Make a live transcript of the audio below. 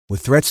With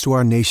threats to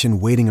our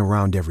nation waiting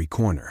around every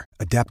corner,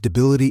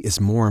 adaptability is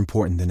more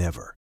important than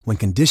ever. When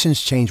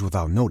conditions change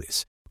without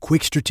notice,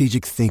 quick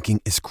strategic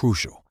thinking is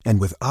crucial.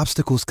 And with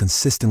obstacles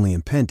consistently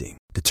impending,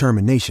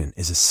 determination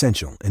is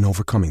essential in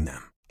overcoming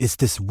them. It's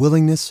this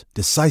willingness,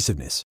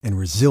 decisiveness, and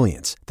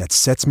resilience that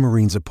sets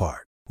Marines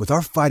apart. With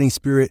our fighting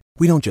spirit,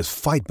 we don't just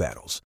fight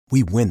battles,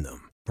 we win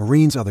them.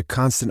 Marines are the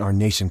constant our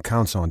nation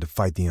counts on to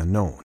fight the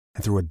unknown.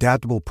 And through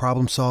adaptable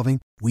problem solving,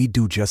 we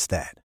do just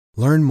that.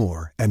 Learn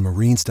more at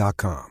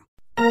marines.com.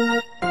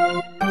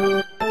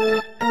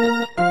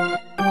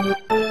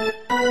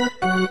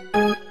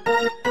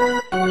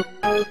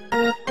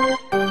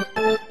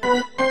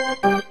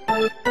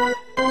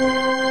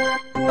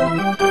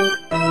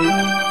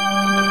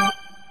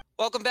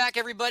 Welcome back,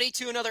 everybody,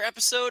 to another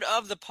episode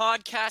of the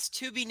podcast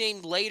To Be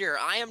Named Later.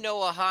 I am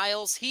Noah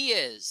Hiles. He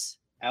is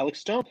Alex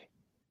Stump.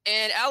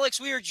 And Alex,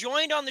 we are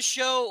joined on the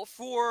show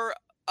for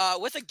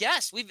with a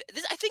guest.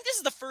 I think this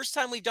is the first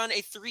time we've done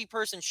a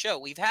three-person show.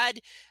 We've had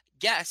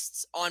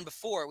guests on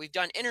before. We've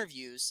done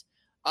interviews,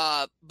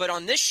 but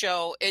on this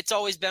show, it's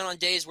always been on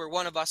days where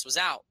one of us was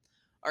out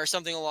or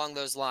something along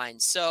those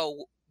lines.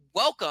 So,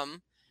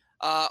 welcome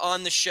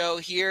on the show.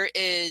 Here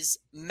is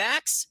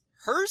Max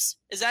Hers.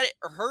 Is that it?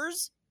 Or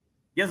Hers?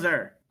 Yes,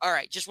 sir. All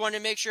right. Just wanted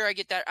to make sure I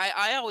get that.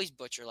 I always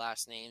butcher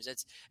last names.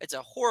 It's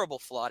a horrible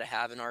flaw to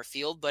have in our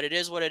field, but it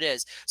is what it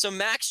is. So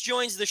Max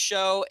joins the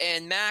show,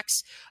 and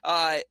Max,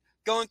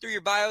 going through your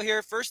bio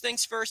here. First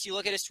things first, you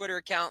look at his Twitter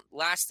account.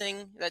 Last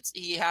thing that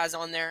he has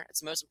on there,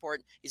 it's the most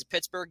important. He's a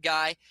Pittsburgh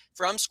guy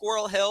from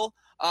Squirrel Hill,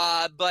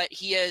 but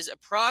he has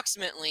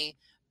approximately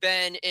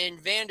been in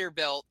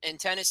Vanderbilt in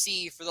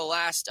Tennessee for the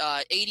last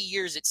 80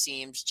 years, it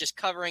seems, just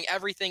covering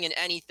everything and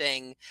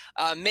anything,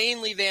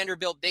 mainly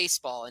Vanderbilt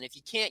baseball. And if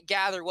you can't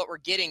gather what we're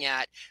getting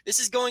at,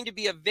 this is going to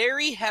be a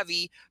very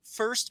heavy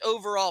first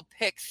overall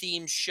pick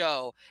themed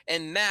show.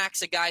 And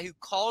Max, a guy who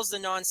calls the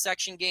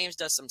non-section games,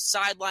 does some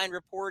sideline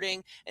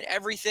reporting and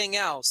everything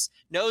else,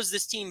 knows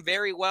this team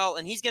very well.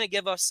 And he's going to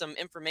give us some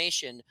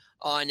information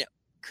on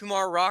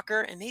Kumar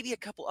Rocker and maybe a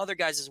couple other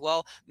guys as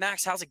well.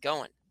 Max, how's it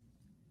going?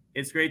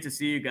 It's great to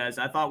see you guys.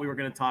 I thought we were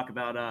going to talk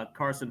about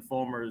Carson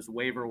Fulmer's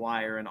waiver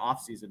wire and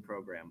offseason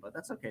program, but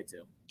that's okay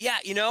too. Yeah,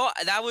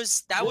 that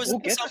was we'll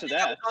get something to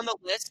that. that was on the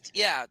list.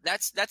 Yeah,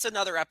 that's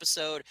another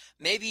episode,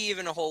 maybe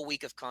even a whole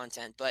week of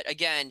content. But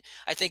again,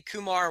 I think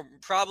Kumar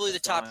probably the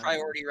top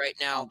priority right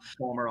now.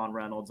 Fulmer on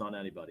Reynolds on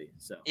anybody.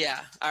 So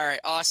yeah, all right,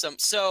 awesome.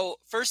 So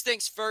first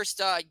things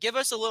first, give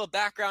us a little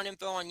background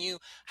info on you.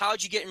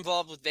 How'd you get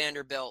involved with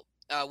Vanderbilt?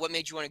 What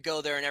made you want to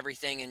go there and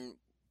everything, and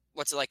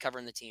what's it like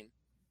covering the team?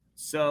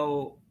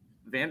 So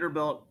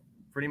Vanderbilt,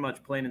 pretty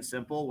much plain and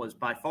simple, was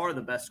by far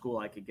the best school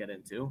I could get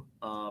into.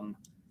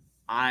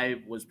 I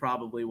was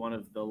probably one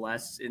of the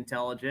less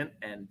intelligent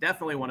and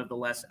definitely one of the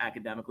less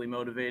academically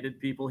motivated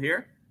people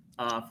here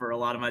for a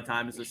lot of my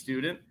time as a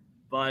student.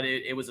 But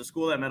it was a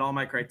school that met all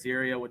my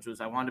criteria, which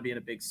was I wanted to be in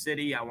a big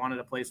city. I wanted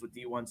a place with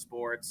D1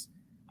 sports.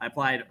 I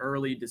applied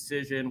early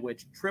decision,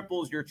 which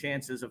triples your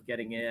chances of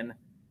getting in.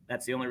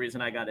 That's the only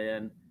reason I got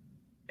in.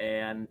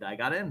 And I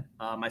got in.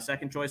 My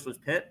second choice was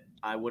Pitt.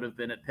 I would have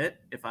been at Pitt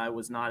if I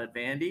was not at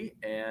Vandy.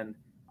 And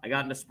I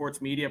got into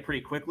sports media pretty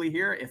quickly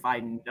here. If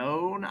I'd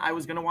known I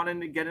was going to want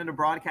to get into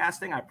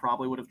broadcasting, I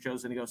probably would have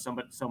chosen to go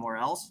somewhere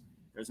else.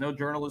 There's no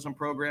journalism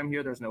program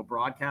here. There's no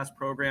broadcast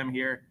program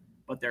here.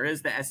 But there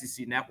is the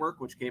SEC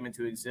Network, which came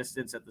into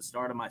existence at the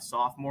start of my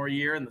sophomore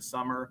year in the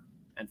summer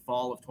and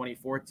fall of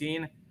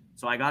 2014.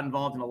 So I got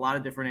involved in a lot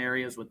of different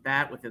areas with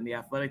that, within the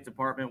athletic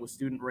department, with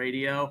student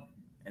radio.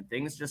 And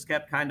things just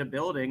kept kind of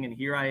building. And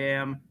here I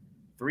am,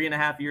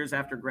 3.5 years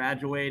after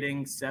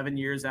graduating, 7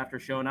 years after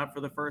showing up for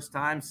the first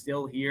time,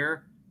 still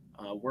here,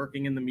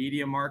 working in the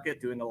media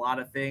market, doing a lot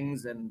of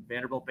things. And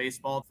Vanderbilt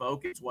baseball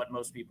focus, what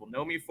most people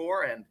know me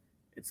for, and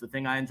it's the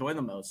thing I enjoy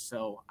the most.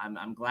 So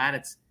I'm glad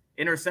it's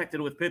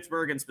intersected with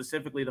Pittsburgh and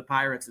specifically the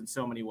Pirates in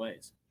so many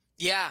ways.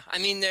 Yeah, I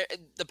mean,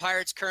 the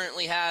Pirates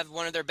currently have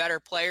one of their better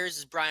players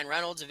is Brian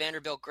Reynolds, a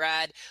Vanderbilt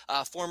grad,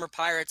 former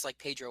Pirates like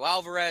Pedro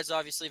Alvarez,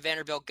 obviously a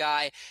Vanderbilt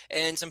guy,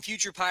 and some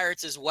future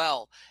Pirates as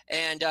well.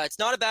 And it's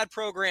not a bad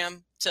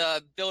program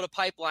to build a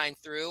pipeline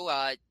through.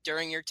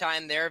 During your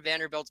time there,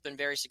 Vanderbilt's been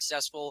very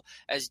successful,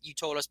 as you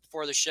told us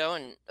before the show,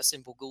 and a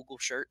simple Google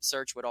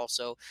search would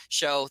also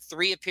show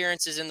 3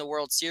 appearances in the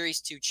World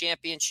Series, 2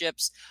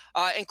 championships,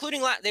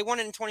 including they won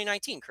it in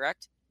 2019,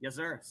 correct? Yes,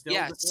 sir. Still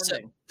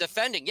defending.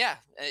 Defending, yeah.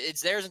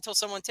 It's theirs until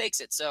someone takes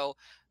it. So,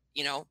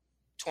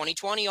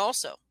 2020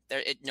 also.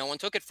 No one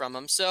took it from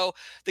them. So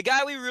the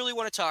guy we really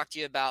want to talk to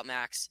you about,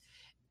 Max,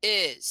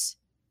 is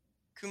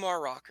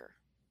Kumar Rocker.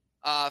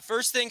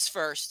 First things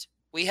first,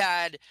 we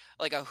had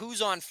like a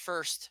who's on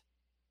first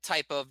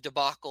type of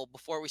debacle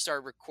before we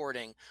started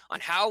recording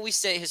on how we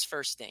say his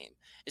first name.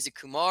 Is it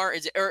Kumar?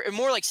 Is it or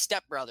more like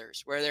Step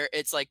Brothers, where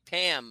it's like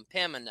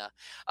Pamina?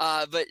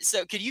 But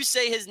so could you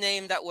say his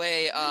name that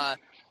way?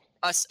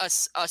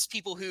 Us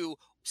people who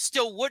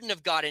still wouldn't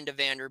have got into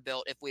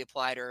Vanderbilt if we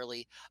applied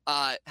early,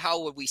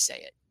 how would we say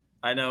it?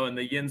 I know, and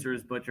the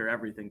Yinzers butcher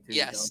everything too,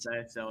 yes.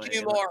 don't they? So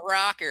Kumar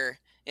Rocker,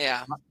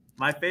 yeah.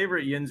 My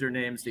favorite Yinzer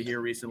names to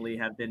hear recently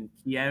have been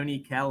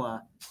Keone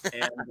Kela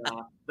and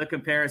the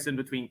comparison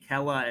between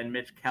Kela and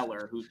Mitch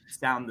Keller, who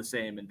sound the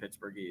same in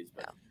Pittsburghese,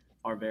 but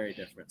are very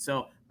different.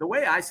 So the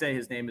way I say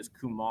his name is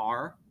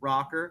Kumar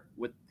Rocker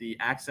with the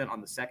accent on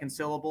the second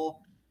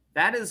syllable.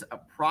 That is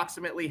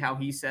approximately how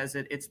he says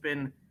it. It's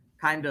been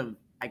kind of,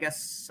 I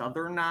guess,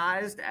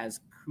 southernized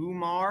as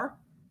Kumar,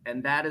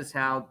 and that is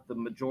how the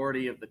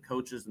majority of the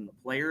coaches and the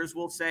players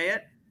will say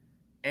it.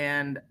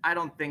 And I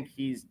don't think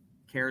he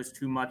cares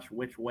too much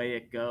which way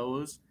it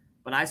goes,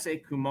 but I say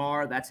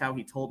Kumar. That's how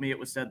he told me it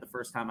was said the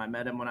first time I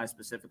met him when I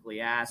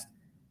specifically asked,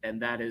 and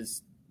that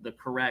is the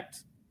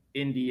correct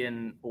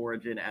Indian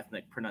origin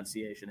ethnic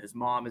pronunciation. His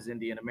mom is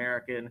Indian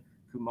American.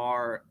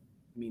 Kumar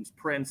means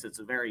prince. It's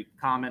a very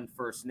common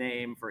first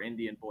name for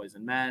Indian boys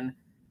and men.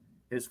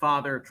 His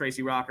father,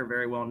 Tracy Rocker,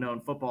 very well-known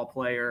football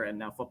player and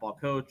now football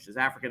coach, is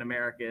African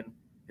American.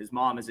 His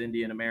mom is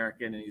Indian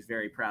American, and he's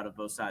very proud of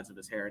both sides of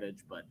his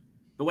heritage. But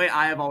the way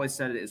I have always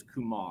said it is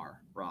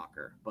Kumar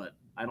Rocker, but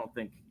I don't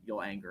think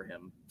you'll anger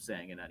him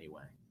saying it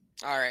anyway.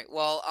 All right.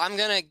 Well, I'm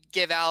going to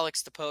give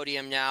Alex the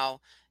podium now.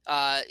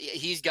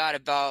 He's got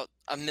about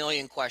a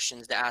million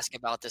questions to ask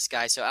about this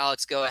guy. So,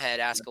 Alex, go ahead.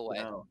 Ask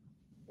away.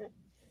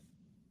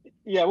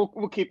 Yeah,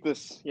 we'll keep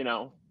this,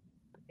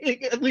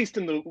 at least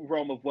in the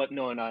realm of what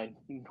Noah and I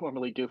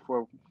normally do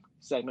for a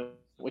segment,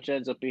 which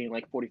ends up being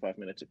like 45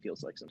 minutes, it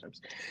feels like sometimes.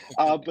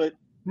 But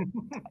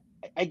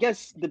I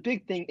guess the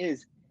big thing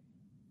is,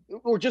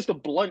 or just a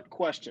blunt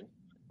question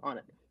on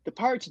it. The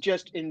Pirates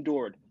just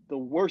endured the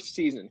worst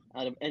season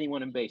out of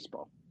anyone in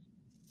baseball.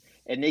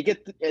 And they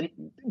and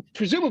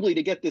presumably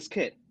to get this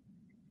kid.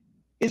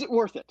 Is it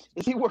worth it?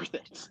 Is he worth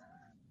it?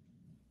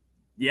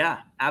 Yeah,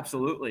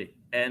 absolutely.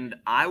 And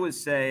I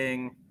was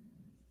saying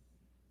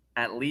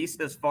at least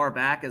as far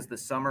back as the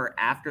summer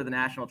after the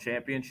national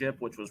championship,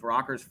 which was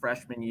Rocker's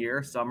freshman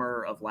year,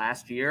 summer of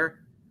last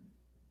year,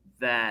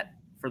 that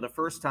for the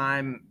first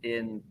time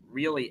in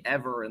really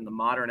ever in the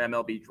modern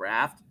MLB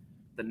draft,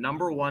 the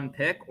number one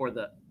pick or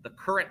the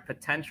current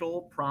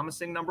potential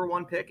promising number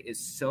one pick is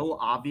so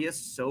obvious,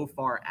 so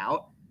far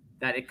out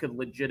that it could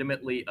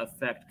legitimately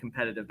affect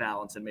competitive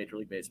balance in Major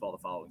League Baseball the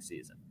following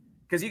season.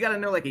 Because you got to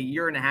know like a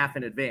year and a half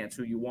in advance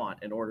who you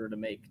want in order to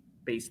make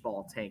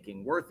baseball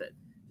tanking worth it,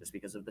 just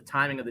because of the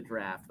timing of the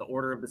draft, the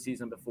order of the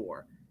season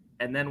before.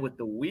 And then with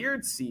the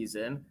weird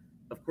season,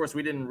 of course,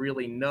 we didn't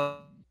really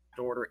know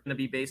order going to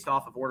be based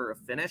off of order of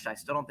finish. I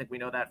still don't think we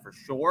know that for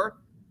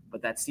sure,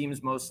 but that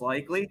seems most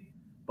likely.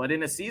 But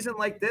in a season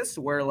like this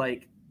where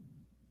like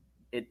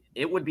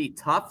it would be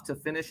tough to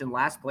finish in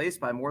last place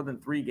by more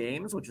than 3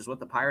 games, which is what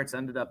the Pirates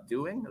ended up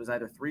doing. It was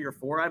either 3 or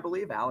 4, I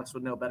believe. Alex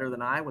would know better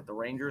than I with the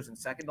Rangers in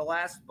second to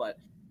last. But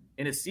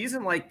in a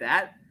season like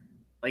that,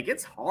 like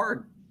it's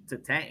hard to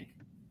tank.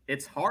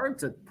 It's hard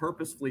to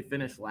purposefully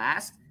finish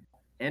last,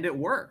 and it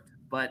worked.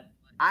 But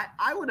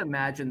I would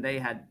imagine they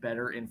had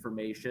better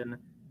information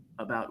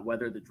about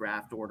whether the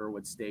draft order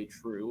would stay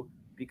true,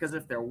 because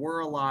if there were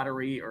a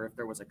lottery or if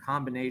there was a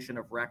combination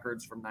of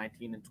records from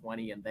 19 and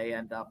 20 and they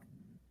end up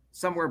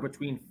somewhere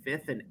between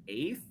 5th and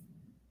 8th,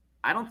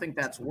 I don't think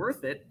that's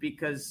worth it,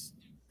 because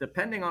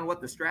depending on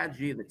what the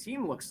strategy of the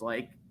team looks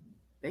like,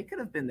 they could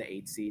have been the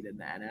 8th seed in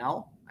the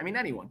NL. I mean,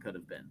 anyone could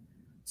have been.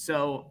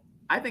 So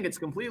I think it's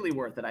completely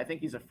worth it. I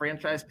think he's a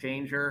franchise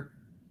changer.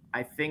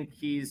 I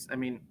think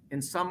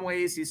in some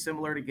ways he's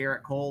similar to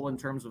Garrett Cole in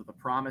terms of the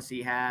promise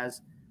he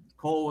has.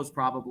 Cole was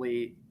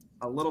probably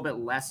a little bit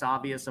less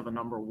obvious of a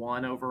number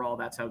one overall.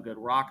 That's how good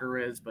Rocker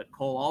is. But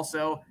Cole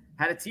also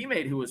had a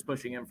teammate who was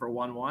pushing him for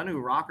 1-1, who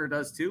Rocker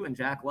does too, and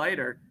Jack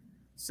Leiter.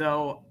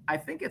 So I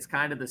think it's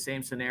kind of the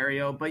same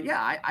scenario. But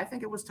yeah, I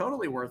think it was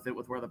totally worth it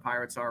with where the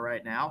Pirates are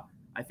right now.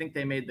 I think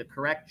they made the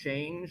correct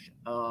change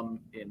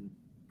in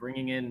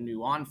bringing in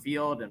new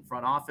on-field and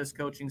front office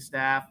coaching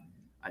staff.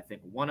 I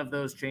think one of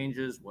those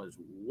changes was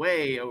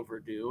way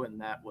overdue, and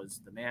that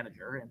was the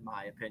manager, in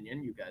my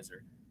opinion. You guys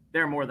are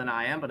there more than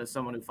I am, but as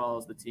someone who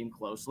follows the team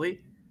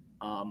closely,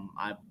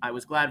 I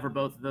was glad for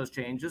both of those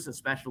changes,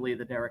 especially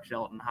the Derek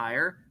Shelton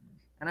hire.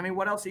 And I mean,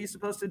 what else are you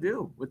supposed to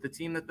do with the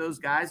team that those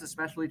guys,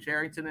 especially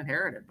Cherington,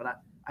 inherited? But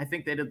I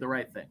think they did the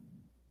right thing.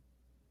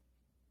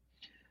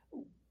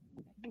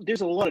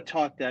 There's a lot of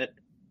talk that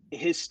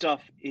his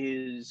stuff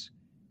is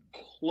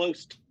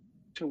close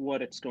to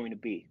what it's going to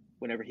be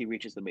whenever he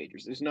reaches the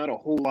majors. There's not a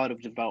whole lot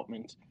of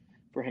development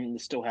for him to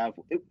still have,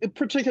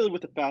 particularly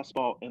with the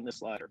fastball and the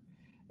slider.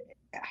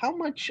 How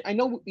much, I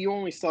know you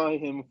only saw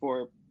him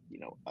for,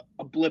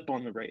 a blip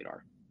on the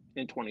radar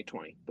in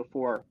 2020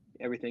 before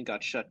everything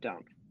got shut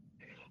down.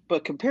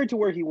 But compared to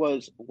where he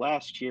was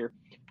last year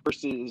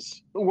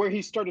versus where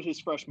he started his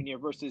freshman year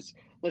versus,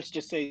 let's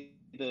just say,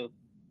 the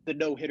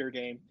no-hitter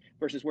game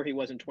versus where he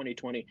was in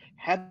 2020,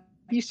 have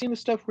you seen the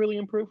stuff really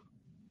improve?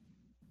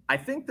 I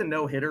think the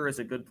no-hitter is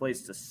a good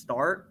place to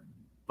start,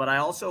 but I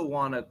also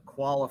want to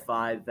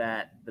qualify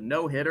that the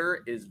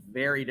no-hitter is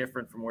very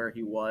different from where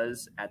he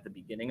was at the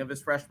beginning of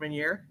his freshman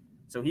year.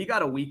 So he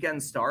got a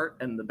weekend start,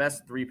 and the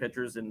best 3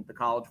 pitchers in the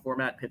college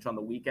format pitch on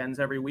the weekends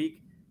every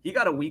week. he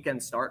got a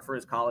weekend start for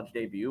his college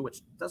debut,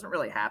 which doesn't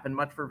really happen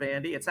much for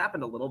Vandy. It's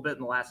happened a little bit in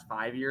the last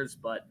 5 years,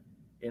 but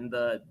in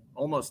the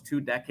almost 2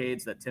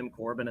 decades that Tim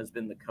Corbin has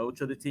been the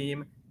coach of the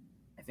team,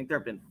 I think there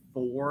have been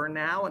 4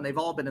 now, and they've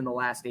all been in the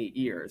last 8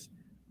 years.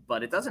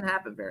 But it doesn't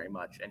happen very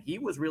much, and he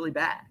was really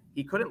bad.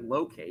 He couldn't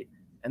locate.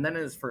 And then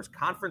in his first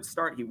conference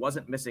start, he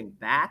wasn't missing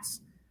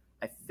bats.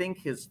 I think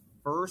his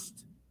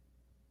first,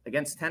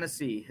 against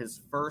Tennessee,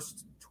 his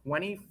first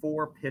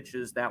 24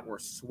 pitches that were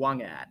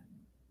swung at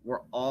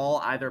were all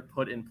either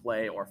put in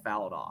play or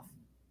fouled off,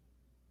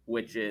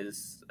 which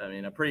is,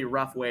 a pretty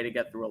rough way to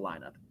get through a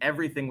lineup.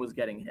 Everything was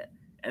getting hit.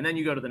 And then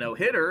you go to the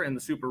no-hitter in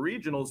the Super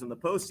Regionals in the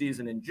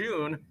postseason in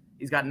June.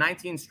 He's got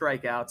 19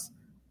 strikeouts.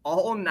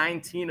 All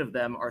 19 of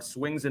them are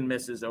swings and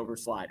misses over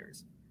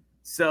sliders.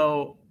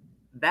 So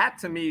that,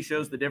 to me,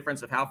 shows the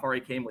difference of how far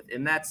he came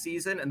within that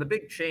season. And the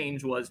big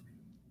change was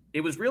it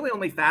was really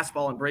only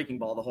fastball and breaking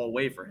ball the whole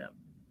way for him.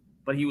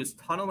 But he was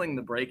tunneling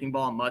the breaking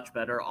ball much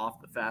better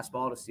off the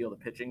fastball, to steal the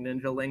pitching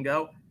ninja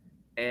lingo.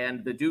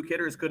 And the Duke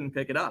hitters couldn't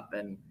pick it up.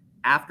 And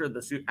after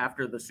the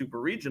Super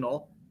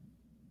Regional,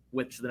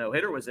 which the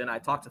no-hitter was in, I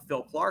talked to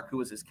Phil Clark, who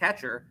was his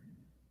catcher,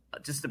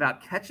 just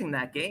about catching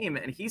that game.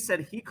 And he said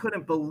he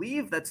couldn't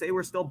believe that they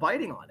were still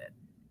biting on it.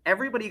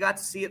 Everybody got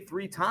to see it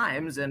 3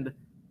 times, and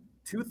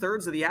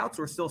 2/3 of the outs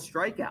were still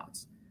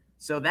strikeouts.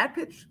 So that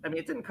pitch,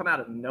 it didn't come out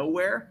of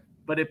nowhere,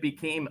 but it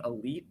became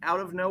elite out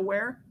of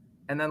nowhere.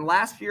 And then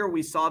last year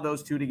we saw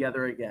those two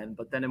together again.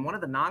 But then in one of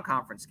the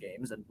non-conference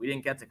games, and we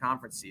didn't get to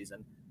conference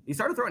season, he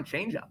started throwing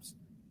changeups.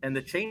 And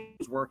the change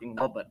was working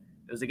well, but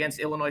it was against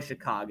Illinois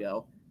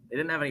Chicago. They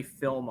didn't have any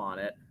film on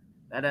it.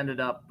 That ended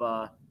up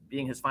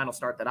being his final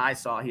start that I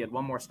saw. He had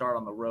one more start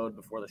on the road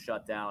before the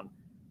shutdown.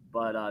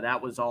 But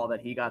that was all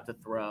that he got to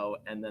throw.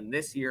 And then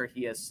this year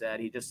he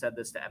just said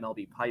this to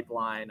MLB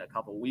Pipeline a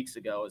couple weeks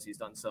ago as he's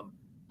done some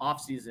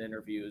offseason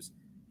interviews.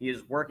 He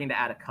is working to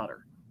add a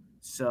cutter.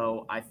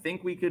 So I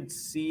think we could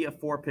see a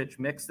 4-pitch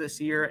mix this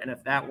year. And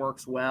if that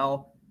works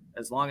well,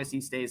 as long as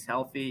he stays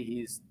healthy,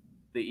 he's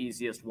the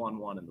easiest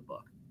 1-1 in the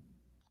book.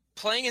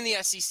 Playing in the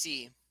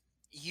SEC,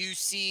 you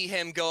see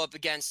him go up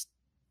against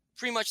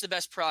pretty much the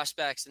best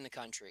prospects in the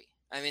country.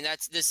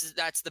 That's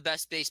the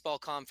best baseball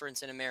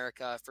conference in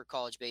America for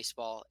college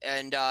baseball.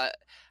 And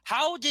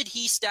how did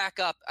he stack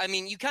up?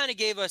 You kind of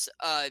gave us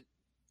a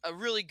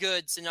really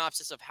good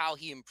synopsis of how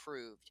he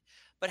improved.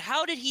 But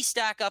how did he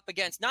stack up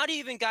against not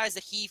even guys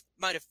that he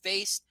might have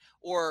faced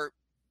or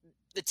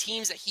the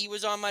teams that he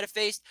was on might have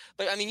faced?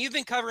 But, you've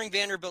been covering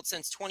Vanderbilt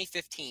since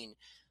 2015.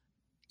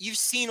 You've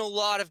seen a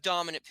lot of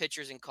dominant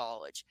pitchers in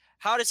college.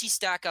 How does he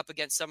stack up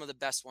against some of the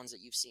best ones that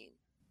you've seen?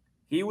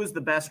 He was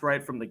the best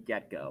right from the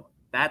get-go.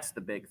 That's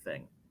the big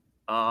thing.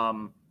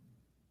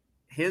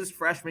 His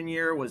freshman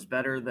year was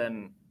better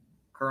than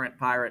current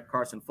Pirate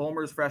Carson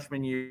Fulmer's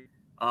freshman year.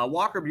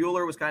 Walker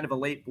Buehler was kind of a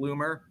late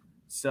bloomer,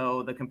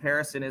 so the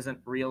comparison isn't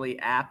really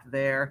apt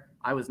there.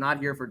 I was not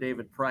here for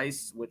David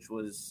Price, which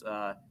was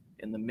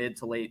in the mid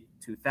to late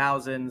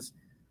 2000s,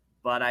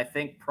 but I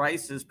think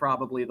Price is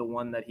probably the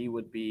one that he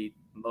would be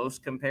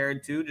most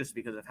compared to just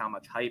because of how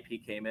much hype he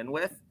came in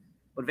with.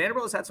 But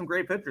Vanderbilt has had some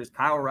great pitchers.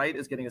 Kyle Wright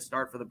is getting a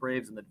start for the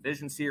Braves in the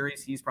division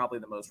series. He's probably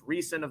the most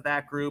recent of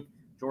that group.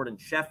 Jordan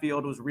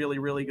Sheffield was really,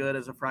 really good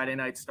as a Friday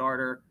night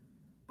starter.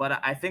 But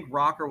I think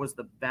Rocker was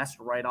the best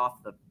right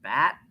off the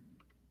bat.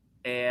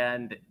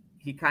 And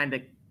he came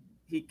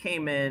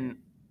in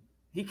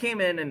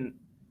and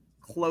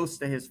close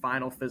to his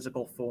final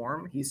physical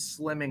form. He's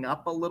slimming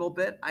up a little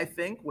bit, I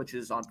think, which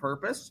is on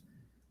purpose.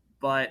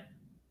 But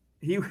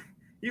he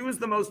was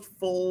the most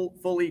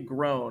fully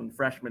grown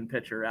freshman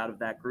pitcher out of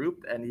that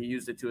group, and he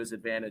used it to his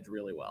advantage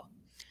really well.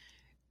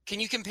 Can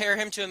you compare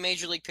him to a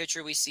major league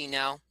pitcher we see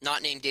now,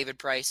 not named David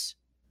Price?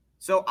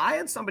 So I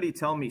had somebody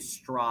tell me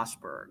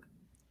Strasburg,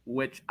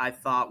 which I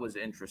thought was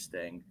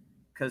interesting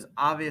because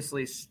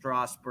obviously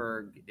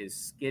Strasburg is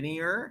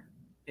skinnier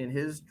in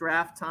his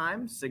draft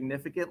time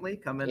significantly,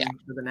 coming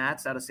to the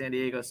Nats out of San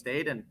Diego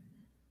State and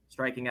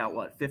striking out,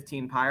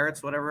 15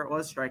 Pirates, whatever it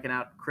was, striking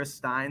out Chris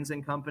Steins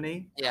and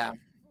company. Yeah.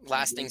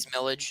 Lastings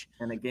Millage.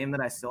 And a game that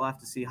I still have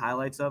to see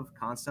highlights of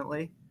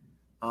constantly.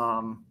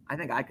 I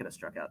think I could have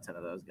struck out 10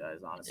 of those guys,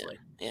 honestly.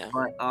 Yeah.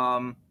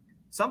 But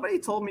somebody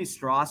told me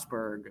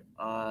Strasburg,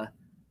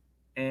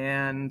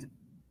 and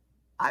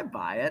I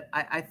buy it.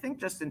 I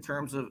think just in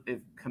terms of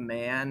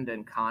command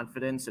and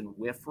confidence and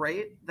whiff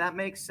rate, that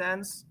makes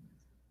sense.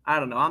 I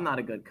don't know. I'm not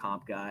a good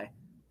comp guy,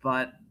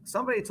 but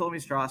somebody told me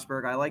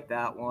Strasburg. I like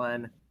that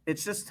one.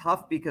 It's just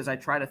tough because I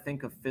try to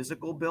think of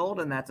physical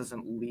build, and that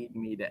doesn't lead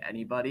me to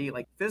anybody.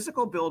 Like,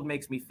 physical build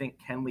makes me think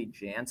Kenley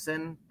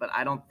Jansen, but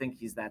I don't think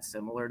he's that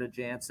similar to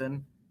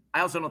Jansen.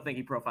 I also don't think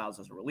he profiles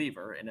as a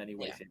reliever in any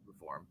way, shape, or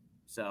form.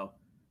 So,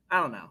 I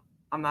don't know.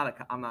 I'm not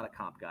a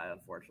comp guy,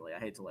 unfortunately. I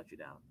hate to let you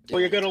down. Well,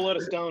 you're going to let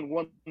us down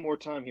one more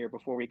time here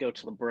before we go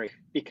to the break,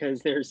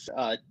 because there's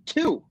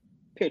 2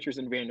 pitchers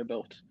in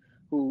Vanderbilt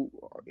who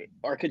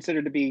are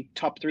considered to be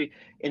top 3.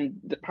 And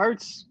the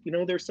Pirates,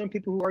 there's some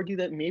people who argue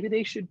that maybe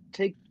they should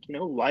take,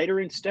 Leiter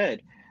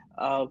instead.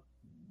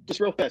 Just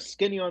real fast,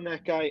 skinny on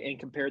that guy and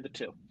compare the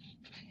 2.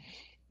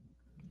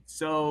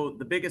 So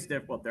the biggest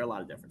difference, well, there are a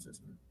lot of differences,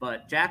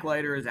 but Jack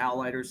Leiter is Al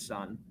Leiter's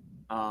son.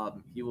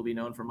 He will be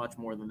known for much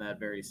more than that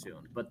very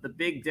soon. But the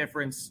big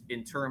difference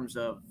in terms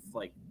of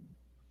like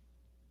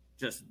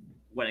just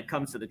when it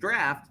comes to the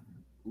draft,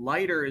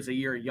 Leiter is a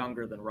year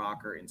younger than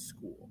Rocker in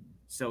school.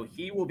 So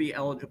he will be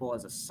eligible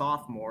as a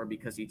sophomore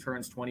because he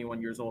turns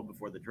 21 years old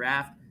before the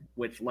draft,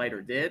 which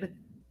Leiter did.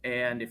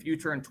 And if you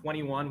turn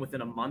 21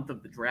 within a month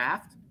of the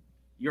draft,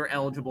 you're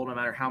eligible no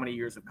matter how many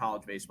years of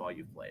college baseball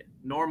you've played.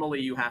 Normally,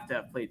 you have to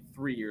have played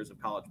 3 years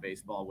of college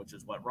baseball, which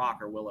is what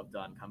Rocker will have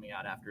done coming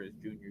out after his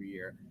junior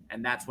year.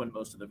 And that's when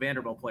most of the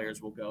Vanderbilt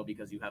players will go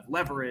because you have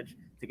leverage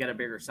to get a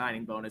bigger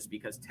signing bonus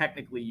because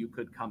technically you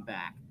could come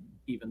back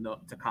even though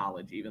to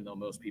college, even though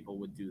most people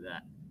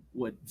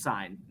would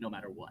sign no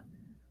matter what.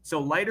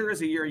 So Leiter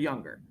is a year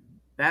younger.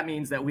 That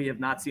means that we have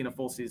not seen a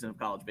full season of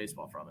college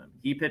baseball from him.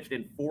 He pitched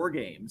in 4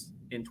 games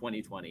in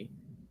 2020,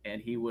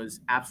 and he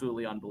was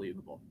absolutely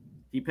unbelievable.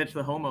 He pitched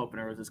the home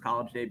opener as his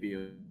college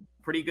debut.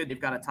 Pretty good. You've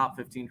got a top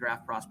 15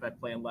 draft prospect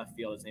playing left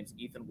field. His name's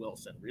Ethan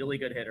Wilson. Really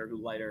good hitter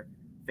who Leiter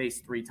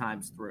faced 3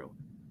 times through.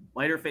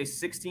 Leiter faced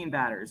 16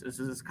 batters. This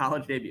is his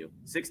college debut.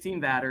 16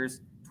 batters,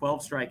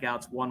 12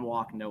 strikeouts, 1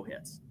 walk, no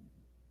hits.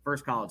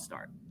 First college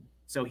start.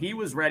 So he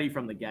was ready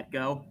from the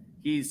get-go.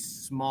 He's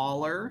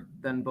smaller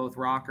than both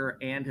Rocker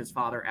and his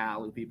father,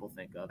 Al, who people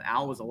think of.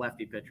 Al was a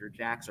lefty pitcher.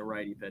 Jack's a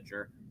righty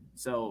pitcher.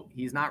 So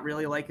he's not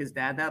really like his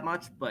dad that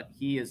much, but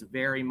he is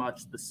very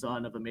much the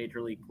son of a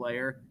major league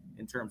player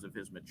in terms of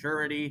his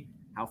maturity,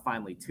 how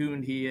finely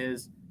tuned he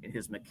is, and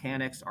his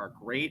mechanics are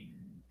great.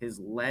 His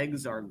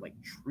legs are like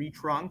tree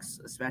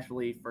trunks,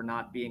 especially for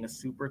not being a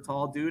super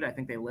tall dude. I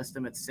think they list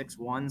him at 6'1",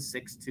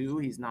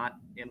 6'2". He's not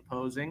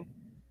imposing.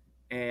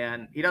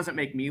 And he doesn't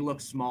make me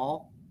look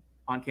small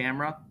on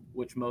camera,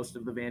 which most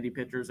of the Vandy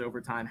pitchers over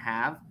time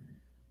have.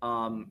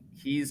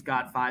 He's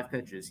got 5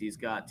 pitches. He's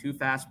got 2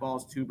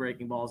 fastballs, 2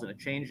 breaking balls, and a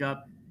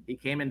changeup. He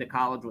came into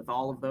college with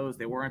all of those.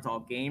 They weren't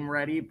all game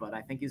ready, but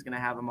I think he's going to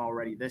have them all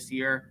ready this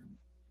year.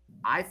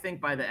 I think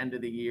by the end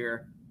of the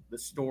year, the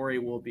story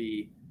will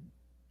be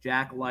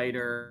Jack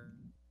Leiter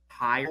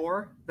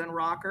higher than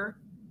Rocker,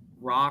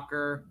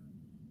 Rocker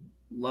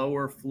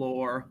lower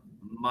floor,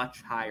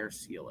 much higher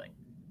ceiling.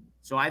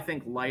 So I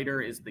think Leiter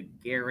is the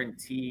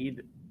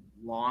guaranteed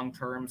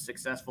long-term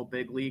successful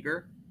big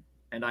leaguer.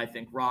 And I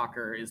think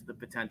Rocker is the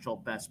potential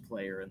best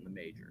player in the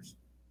majors,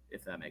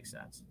 if that makes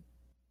sense.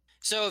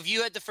 So if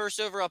you had the first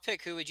overall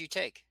pick, who would you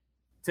take?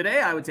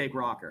 Today, I would take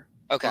Rocker.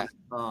 Okay.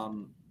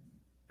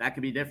 That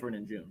could be different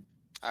in June.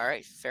 All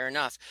right, fair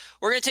enough.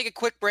 We're going to take a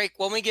quick break.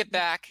 When we get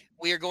back,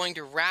 we are going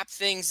to wrap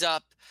things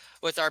up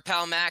with our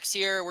pal Max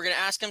here. We're going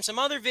to ask him some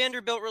other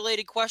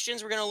Vanderbilt-related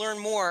questions. We're going to learn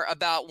more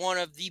about one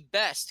of the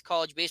best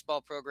college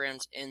baseball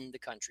programs in the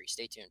country.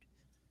 Stay tuned.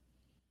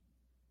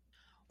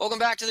 Welcome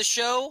back to the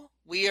show.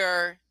 We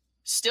are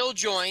still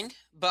joined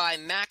by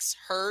Max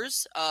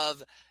Herz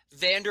of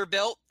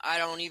Vanderbilt. I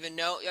don't even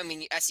know. I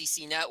mean,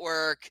 SEC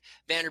Network,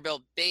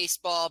 Vanderbilt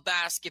baseball,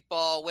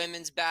 basketball,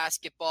 women's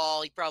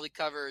basketball. He probably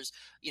covers,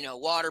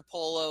 water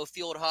polo,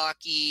 field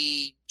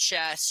hockey,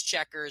 chess,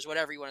 checkers,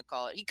 whatever you want to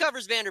call it. He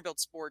covers Vanderbilt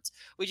sports.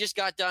 We just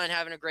got done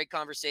having a great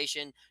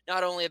conversation,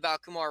 not only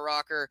about Kumar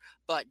Rocker,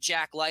 but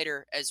Jack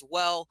Leiter as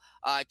well,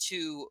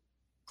 two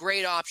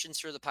great options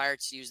for the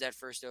Pirates to use that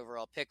first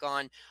overall pick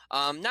on.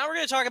 Now we're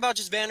going to talk about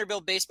just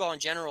Vanderbilt baseball in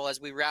general as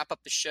we wrap up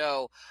the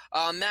show.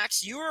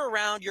 Max, you were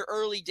around your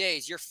early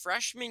days, your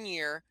freshman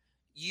year.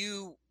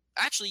 You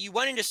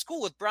went into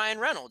school with Brian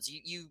Reynolds.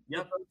 You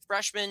Yep. were both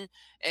freshmen,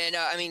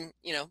 and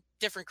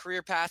different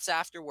career paths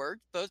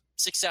afterward, both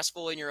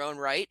successful in your own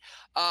right.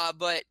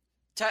 But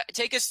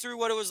take us through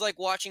what it was like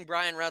watching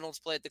Brian Reynolds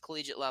play at the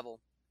collegiate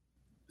level.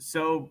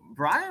 So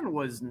Brian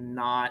was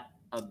not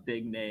a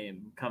big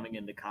name coming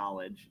into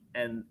college,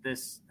 and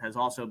this has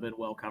also been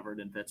well covered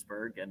in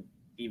Pittsburgh, and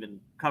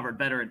even covered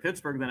better in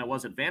Pittsburgh than it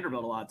was at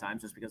Vanderbilt a lot of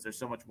times, just because there's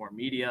so much more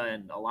media,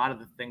 and a lot of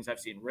the things I've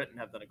seen written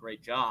have done a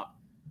great job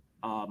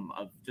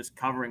of just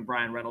covering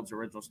Brian Reynolds'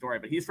 original story.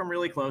 But he's from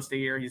really close to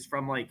here. He's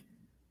from like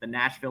the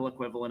Nashville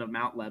equivalent of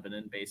Mount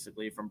Lebanon,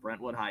 basically, from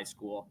Brentwood High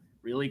School.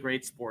 Really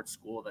great sports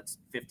school that's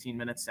 15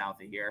 minutes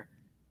south of here.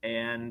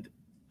 And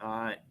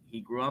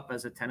he grew up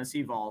as a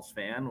Tennessee Vols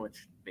fan,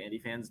 which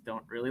Vandy fans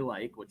don't really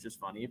like, which is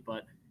funny,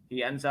 but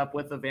he ends up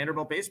with a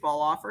Vanderbilt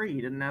baseball offer.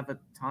 He didn't have a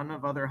ton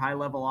of other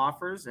high-level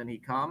offers, and he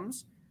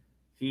comes.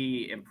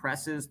 He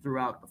impresses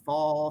throughout the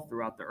fall,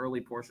 throughout the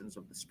early portions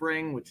of the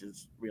spring, which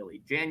is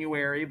really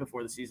January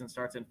before the season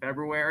starts in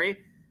February.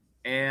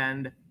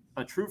 And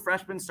a true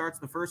freshman starts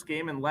the first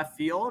game in left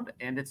field,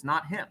 and it's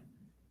not him.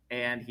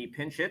 And he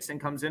pinch hits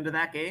and comes into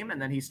that game,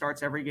 and then he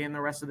starts every game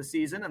the rest of the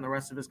season and the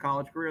rest of his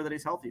college career that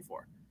he's healthy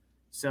for.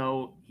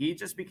 So he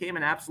just became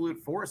an absolute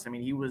force. I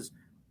mean, he was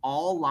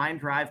all line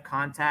drive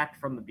contact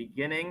from the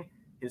beginning.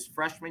 His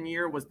freshman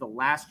year was the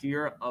last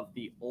year of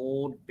the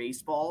old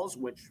baseballs,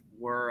 which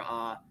were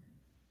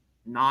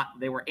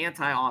they were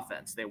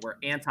anti-offense. They were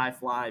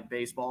anti-fly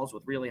baseballs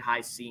with really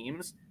high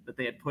seams that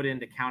they had put in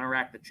to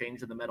counteract the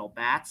change in the metal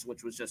bats,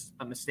 which was just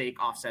a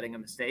mistake offsetting a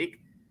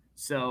mistake.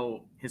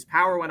 So his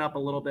power went up a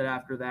little bit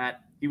after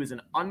that. He was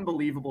an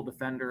unbelievable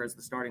defender as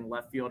the starting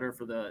left fielder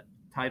for the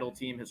title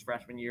team his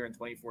freshman year in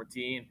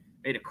 2014.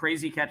 Made a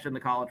crazy catch in the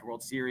College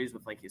World Series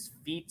with like his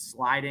feet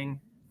sliding.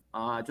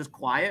 Just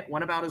quiet,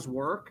 went about his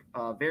work.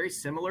 Very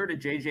similar to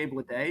J.J.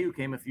 Bleday, who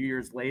came a few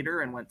years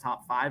later and went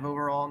top 5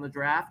 overall in the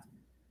draft.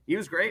 He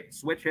was great.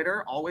 Switch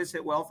hitter, always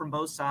hit well from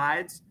both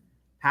sides.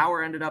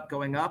 Power ended up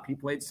going up. He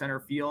played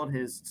center field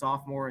his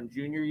sophomore and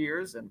junior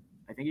years, and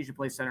I think he should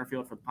play center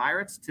field for the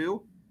Pirates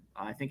too.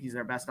 I think he's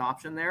their best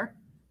option there.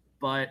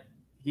 But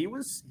he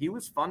was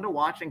fun to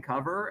watch and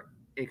cover.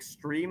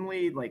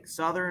 Extremely like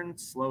Southern,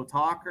 slow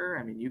talker.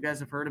 I mean, you guys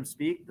have heard him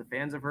speak. The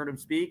fans have heard him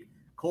speak.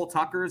 Cole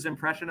Tucker's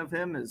impression of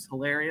him is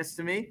hilarious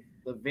to me.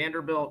 The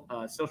Vanderbilt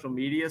social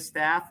media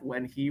staff,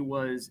 when he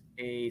was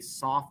a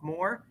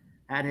sophomore,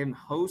 had him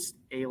host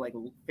a like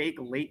fake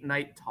late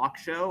night talk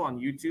show on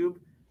YouTube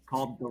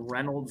called The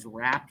Reynolds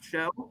Rap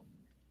Show.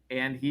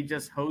 And he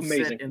just hosts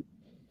it in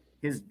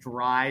his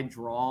dry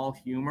drawl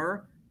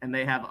humor. And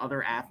they have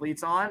other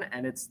athletes on,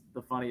 and it's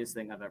the funniest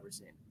thing I've ever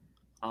seen.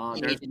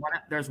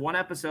 There's one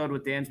episode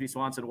with Dansby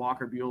Swanson,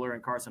 Walker Buehler,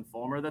 and Carson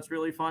Fulmer that's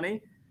really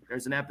funny.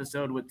 There's an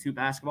episode with 2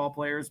 basketball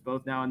players,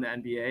 both now in the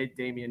NBA,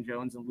 Damian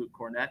Jones and Luke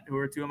Cornett, who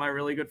are 2 of my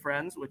really good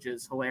friends, which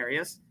is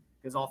hilarious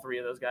because all 3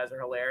 of those guys are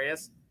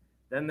hilarious.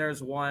 Then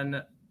there's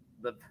one,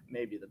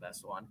 maybe the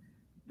best one.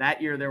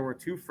 That year, there were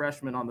 2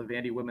 freshmen on the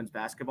Vandy women's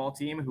basketball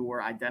team who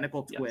were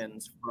identical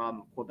twins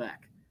from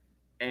Quebec.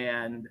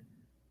 And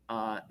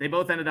they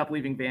both ended up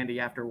leaving Vandy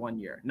after 1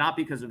 year, not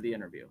because of the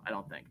interview, I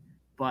don't think.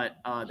 But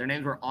their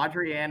names were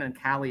Audrey-Anne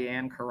and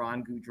Callie-Anne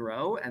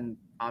Caron-Goudreau, and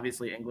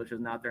obviously English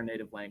is not their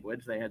native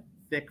language. They had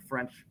thick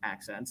French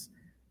accents,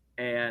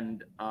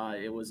 and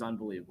it was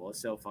unbelievable.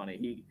 It's so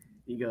funny.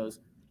 He goes,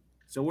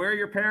 "So where are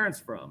your parents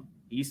from?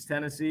 East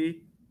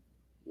Tennessee,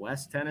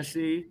 West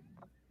Tennessee,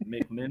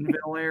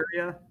 McMinnville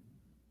area?"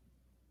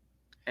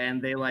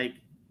 And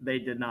they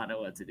did not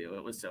know what to do.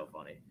 It was so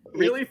funny.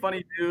 Really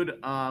funny dude.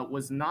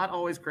 Was not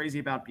always crazy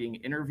about being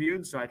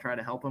interviewed, so I tried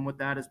to help him with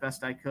that as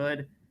best I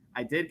could.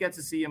 I did get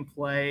to see him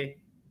play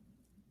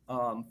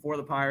for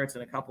the Pirates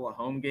in a couple of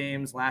home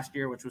games last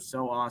year, which was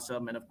so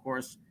awesome. And, of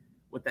course,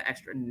 with the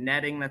extra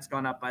netting that's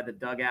gone up by the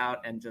dugout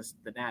and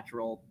just the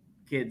natural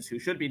kids who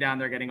should be down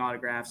there getting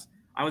autographs,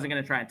 I wasn't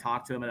going to try and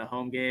talk to him at a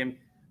home game.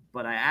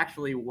 But I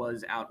actually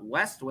was out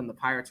west when the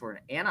Pirates were in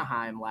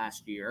Anaheim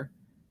last year,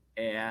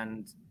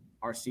 and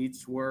our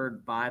seats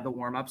were by the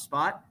warm-up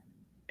spot,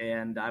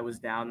 and I was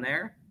down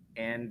there,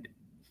 and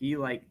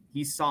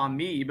he saw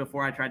me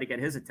before I tried to get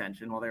his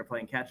attention while they were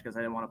playing catch because I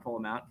didn't want to pull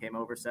him out. Came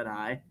over, said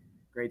hi.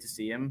 Great to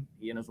see him.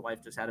 He and his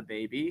wife just had a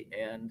baby,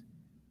 and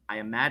I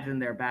imagine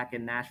they're back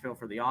in Nashville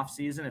for the off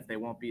season if they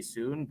won't be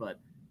soon. But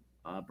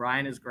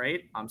Brian is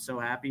great. I'm so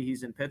happy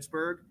he's in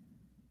Pittsburgh,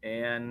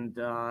 and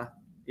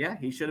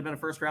he should have been a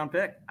first-round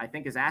pick. I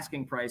think his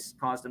asking price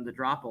caused him to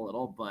drop a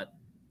little, but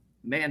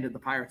man, did the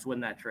Pirates win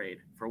that trade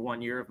for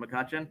 1 year of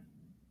McCutchen.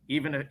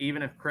 Even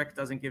if Crick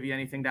doesn't give you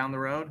anything down the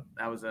road,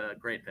 that was a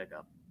great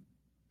pickup.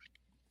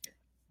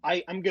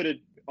 I'm going to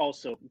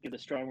also give a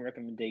strong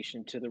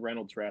recommendation to the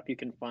Reynolds Rap. You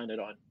can find it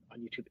on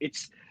YouTube.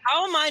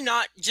 How am I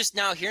not just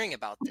now hearing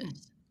about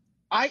this?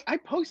 I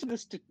posted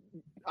this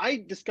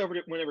I discovered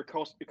it whenever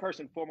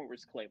Carson Fulmer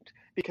was claimed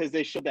because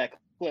they showed that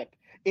clip.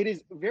 It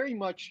is very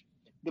much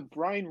the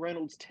Brian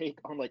Reynolds take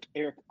on like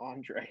Eric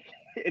Andre.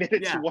 And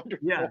it's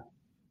wonderful. Yeah.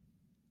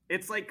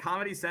 It's like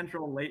Comedy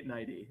Central late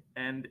nighty,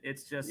 and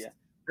it's just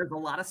there's a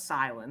lot of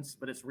silence,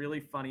 but it's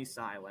really funny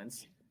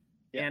silence.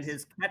 Yes. And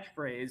his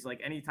catchphrase, like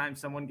anytime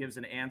someone gives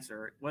an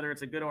answer, whether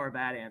it's a good or a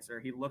bad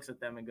answer, he looks at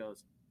them and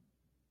goes,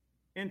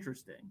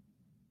 "Interesting,"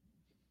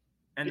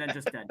 and then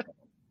just dead.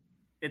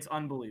 It's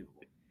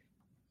unbelievable.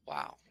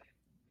 Wow.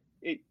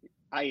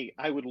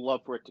 I would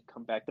love for it to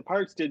come back. The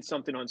Pirates did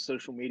something on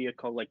social media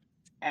called like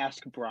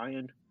Ask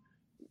Brian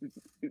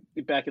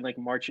back in like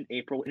March and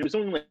April. It was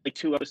only like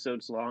 2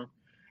 episodes long.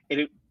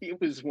 And it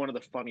was one of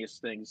the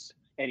funniest things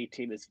any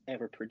team has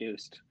ever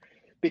produced.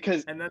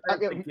 Because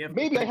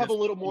maybe I have a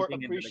little more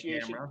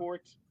appreciation for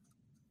it.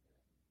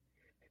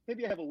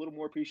 Maybe I have a little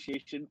more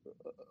appreciation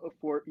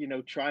for,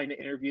 trying to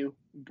interview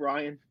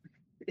Brian.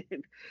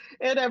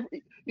 and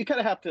you kind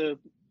of have to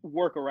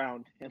work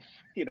around him,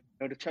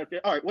 to try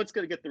to, all right, what's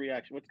going to get the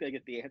reaction? What's going to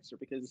get the answer?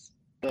 Because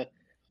the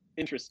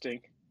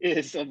interesting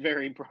is a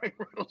very Brian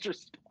Reynolds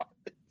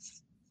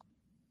response.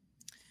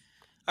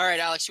 All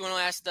right, Alex, you want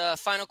to ask the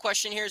final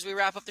question here as we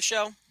wrap up the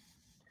show?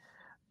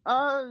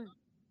 I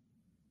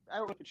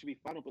don't know if it should be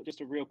final, but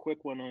just a real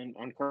quick one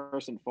on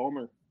Carson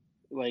Fulmer.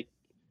 Like,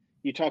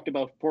 you talked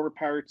about former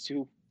Pirates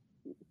who,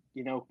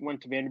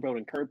 went to Vanderbilt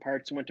and current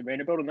Pirates who went to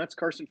Vanderbilt, and that's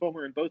Carson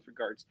Fulmer in both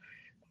regards.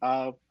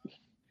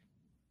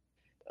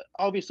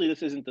 Obviously,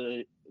 this isn't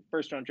the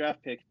first-round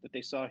draft pick that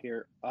they saw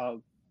here.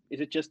 Is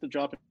it just the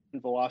drop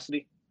in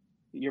velocity,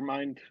 in your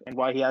mind, and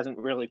why he hasn't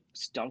really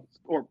stunk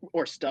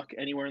or stuck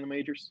anywhere in the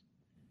majors?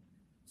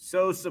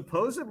 So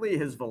supposedly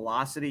his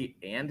velocity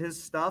and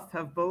his stuff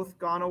have both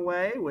gone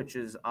away, which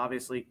is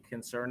obviously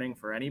concerning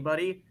for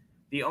anybody.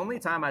 The only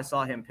time I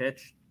saw him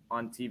pitch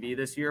on TV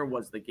this year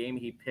was the game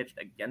he pitched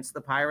against the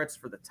Pirates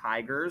for the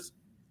Tigers.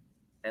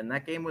 and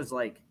that game was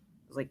like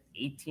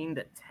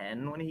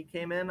 18-10 when he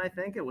came in. I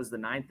think it was the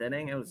 9th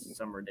inning. It was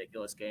some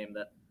ridiculous game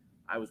that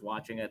I was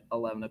watching at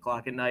 11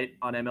 o'clock at night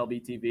on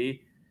MLB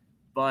TV.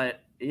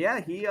 But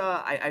yeah,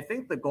 I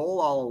think the goal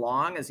all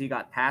along is he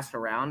got passed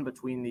around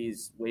between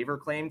these waiver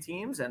claim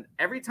teams, and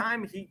every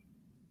time he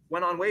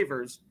went on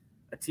waivers,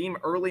 a team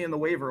early in the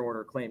waiver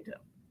order claimed him.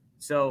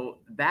 So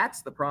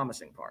that's the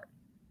promising part.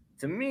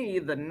 To me,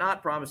 the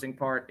not promising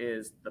part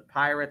is the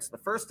Pirates. The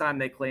first time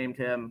they claimed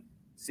him,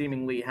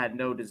 seemingly had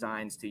no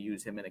designs to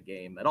use him in a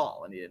game at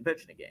all, and he didn't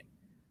pitch in a game.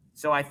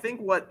 So I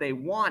think what they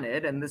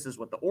wanted, and this is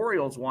what the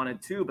Orioles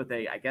wanted too, but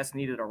they, I guess,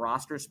 needed a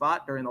roster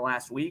spot during the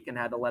last week and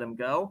had to let him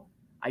go.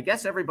 I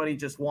guess everybody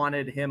just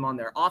wanted him on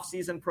their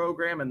offseason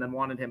program and then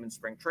wanted him in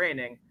spring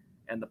training,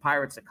 and the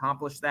Pirates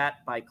accomplished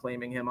that by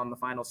claiming him on the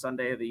final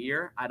Sunday of the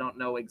year. I don't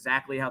know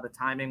exactly how the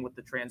timing with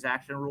the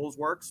transaction rules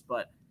works,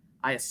 but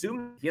I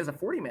assume he has a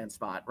 40-man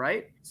spot,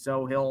 right?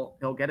 So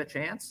he'll get a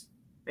chance.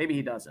 Maybe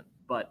he doesn't,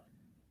 but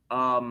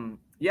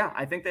yeah,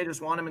 I think they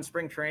just want him in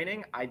spring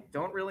training. I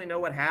don't really know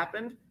what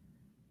happened.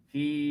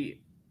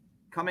 He,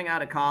 coming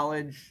out of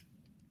college,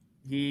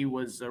 he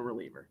was a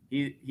reliever.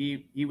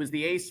 He was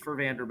the ace for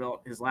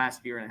Vanderbilt his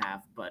last year and a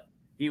half, but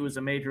he was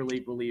a major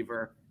league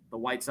reliever. The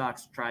White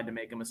Sox tried to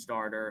make him a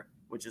starter,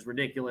 which is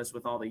ridiculous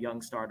with all the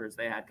young starters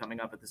they had coming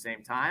up at the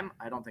same time.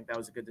 I don't think that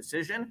was a good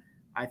decision.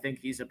 I think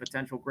he's a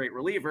potential great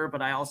reliever,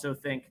 but I also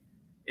think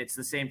it's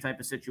the same type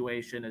of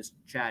situation as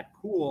Chad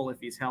Kuhl if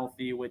he's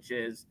healthy, which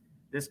is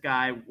this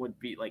guy would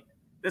be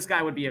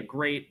a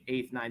great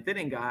 8th, 9th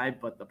inning guy,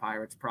 but the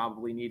Pirates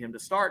probably need him to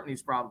start, and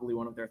he's probably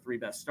one of their 3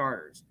 best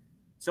starters.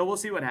 So we'll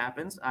see what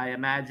happens. I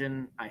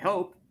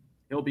hope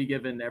he'll be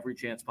given every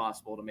chance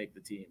possible to make the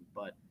team,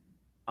 but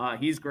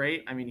he's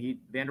great. I mean,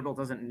 Vanderbilt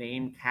doesn't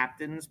name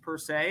captains per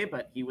se,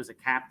 but he was a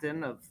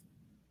captain of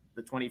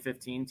the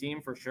 2015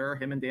 team for sure.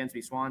 Him and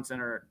Dansby Swanson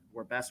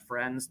were best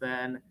friends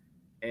then,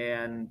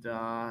 and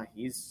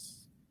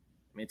it's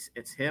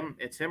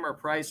him or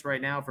Price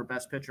right now for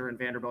best pitcher in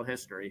Vanderbilt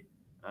history.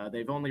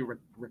 They've only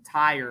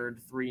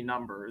retired 3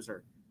 numbers,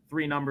 or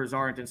 3 numbers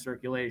aren't in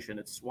circulation.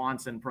 It's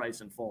Swanson,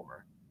 Price, and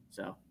Fulmer.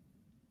 So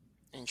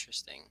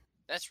interesting.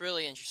 That's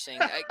really interesting.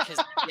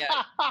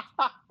 Yeah.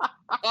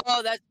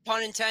 Oh, that's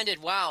pun intended.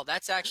 Wow,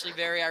 that's actually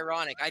very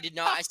ironic. I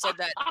said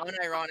that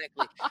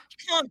unironically.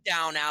 Calm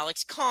down,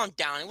 Alex. Calm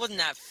down. It wasn't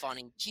that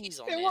funny. Jeez,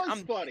 It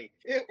was funny.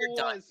 You're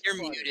done.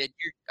 You're muted.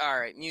 All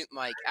right. Mute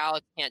Mike.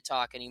 Alex can't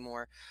talk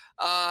anymore.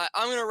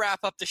 I'm gonna wrap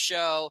up the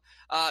show.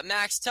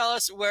 Max, tell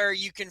us where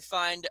you can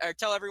find, or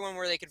tell everyone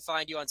where they can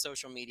find you on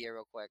social media,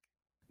 real quick.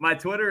 My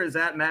Twitter is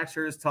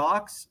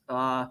 @MaxHersTalks.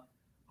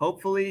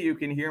 Hopefully you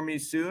can hear me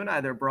soon,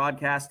 either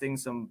broadcasting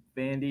some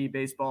Vandy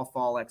baseball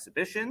fall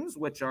exhibitions,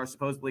 which are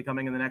supposedly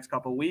coming in the next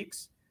couple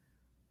weeks.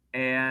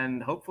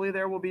 And hopefully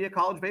there will be a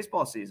college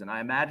baseball season.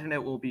 I imagine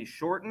it will be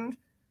shortened.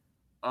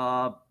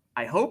 I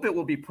hope it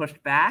will be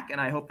pushed back,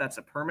 and I hope that's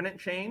a permanent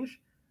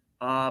change.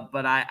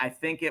 But I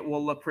think it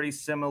will look pretty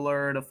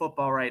similar to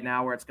football right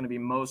now, where it's going to be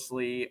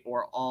mostly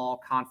or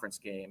all conference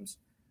games,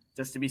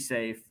 just to be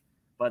safe.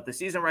 But the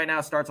season right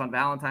now starts on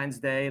Valentine's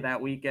Day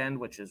that weekend,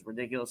 which is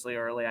ridiculously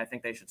early. I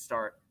think they should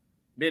start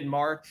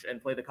mid-March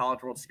and play the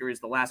College World Series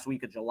the last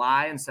week of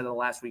July instead of the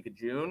last week of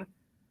June.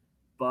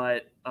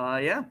 But,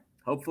 yeah,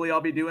 hopefully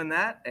I'll be doing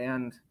that.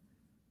 And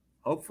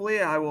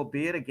hopefully I will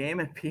be at a game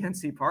at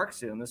PNC Park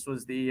soon. This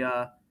was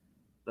the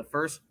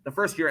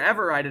first year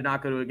ever I did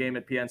not go to a game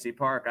at PNC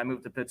Park. I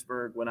moved to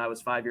Pittsburgh when I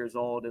was 5 years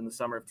old in the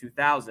summer of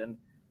 2000.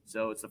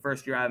 So it's the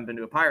first year I haven't been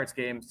to a Pirates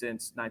game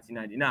since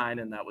 1999,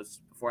 and that was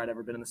before I'd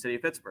ever been in the city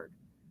of Pittsburgh.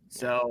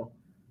 So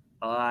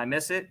I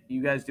miss it.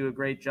 You guys do a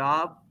great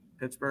job.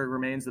 Pittsburgh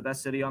remains the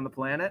best city on the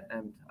planet,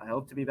 and I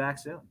hope to be back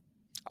soon.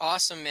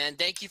 Awesome, man.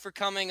 Thank you for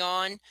coming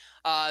on.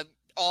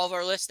 All of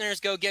our listeners,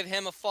 go give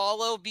him a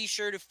follow. Be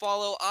sure to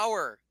follow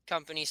our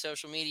company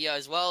social media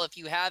as well. If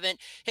you haven't,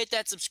 hit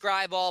that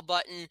subscribe all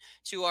button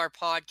to our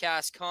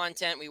podcast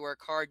content. We work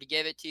hard to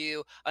give it to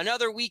you.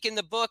 Another week in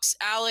the books.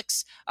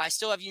 Alex, I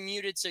still have you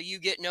muted, so you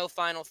get no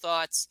final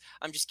thoughts.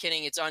 I'm just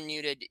kidding. It's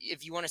unmuted.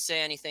 If you want to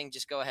say anything,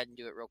 just go ahead and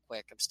do it real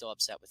quick. I'm still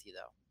upset with you,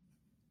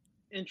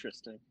 though.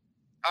 Interesting.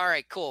 All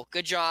right, cool.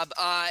 Good job.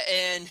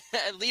 And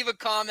leave a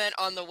comment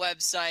on the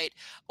website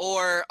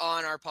or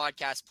on our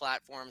podcast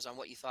platforms on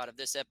what you thought of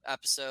this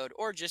episode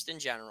or just in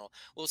general.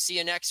 We'll see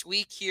you next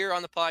week here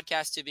on the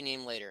podcast to be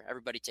named later.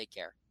 Everybody take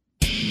care.